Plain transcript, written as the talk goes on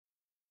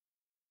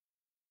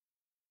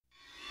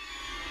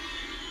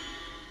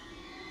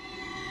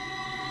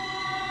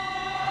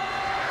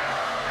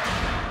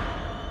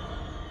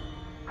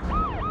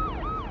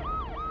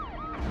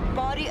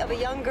of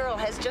a young girl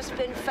has just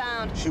been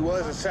found. She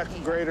was a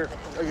second grader.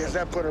 I guess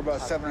that put her about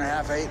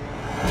 7.5, 8.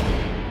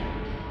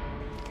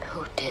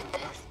 Who did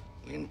this?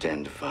 We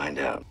intend to find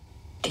out.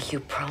 Do you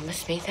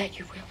promise me that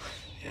you will?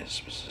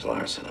 Yes, Mrs.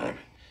 Larson,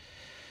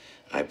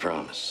 I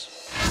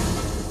promise.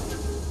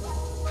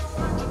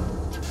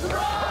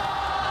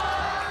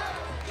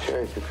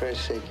 Jerry, for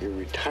Christ's sake, you're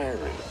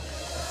retiring.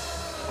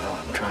 Well,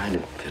 I'm trying to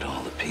fit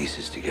all the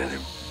pieces together,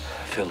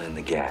 fill in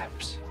the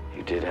gaps.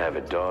 You did have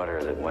a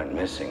daughter that went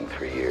missing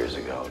 3 years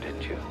ago,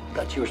 didn't you?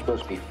 Thought you were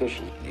supposed to be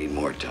fishing. Need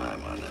more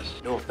time on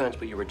this. No offense,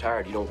 but you're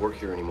retired. You don't work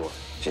here anymore.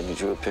 Jenny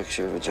drew a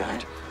picture of a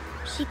giant.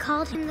 She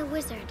called him the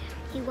wizard.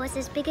 He was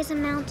as big as a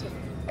mountain.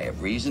 I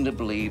have reason to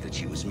believe that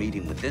she was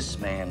meeting with this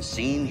man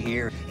seen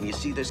here, and you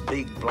see this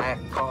big black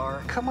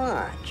car? Come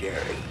on,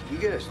 Jerry. You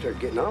gotta start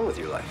getting on with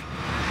your life.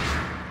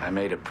 I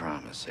made a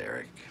promise,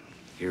 Eric.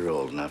 You're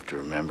old enough to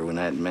remember when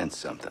that meant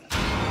something.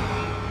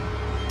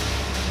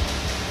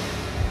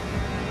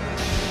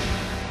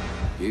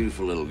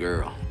 Beautiful little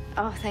girl.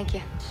 Oh, thank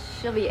you.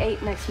 She'll be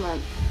 8 next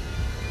month.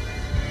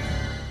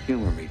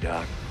 Humor me,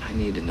 Doc. I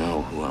need to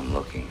know who I'm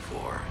looking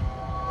for.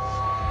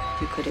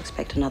 You could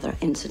expect another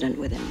incident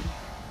within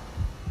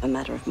a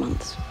matter of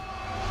months.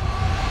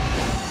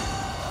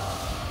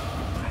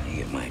 I think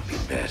it might be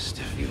best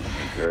if you and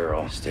the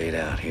girl stayed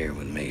out here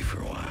with me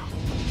for a while.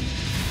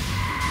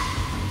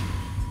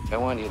 I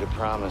want you to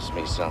promise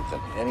me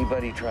something. If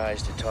anybody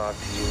tries to talk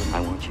to you,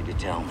 I want you to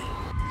tell me.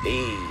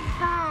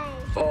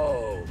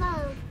 Oh.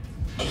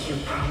 Do you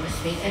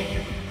promise me that you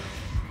will?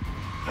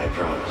 I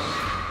promise.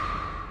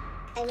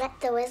 I met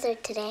the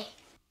wizard today.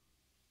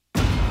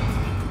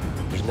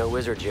 There's no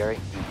wizard, Jerry.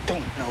 You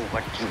don't know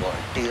what you are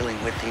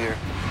dealing with here.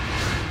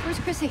 Where's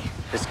Chrissy?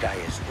 This guy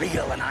is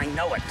real, and I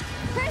know it.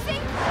 Chrissy!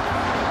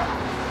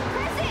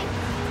 Chrissy!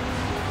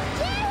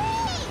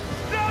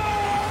 Jerry!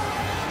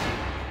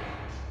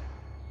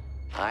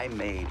 I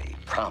made a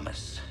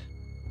promise.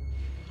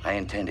 I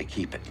intend to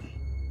keep it.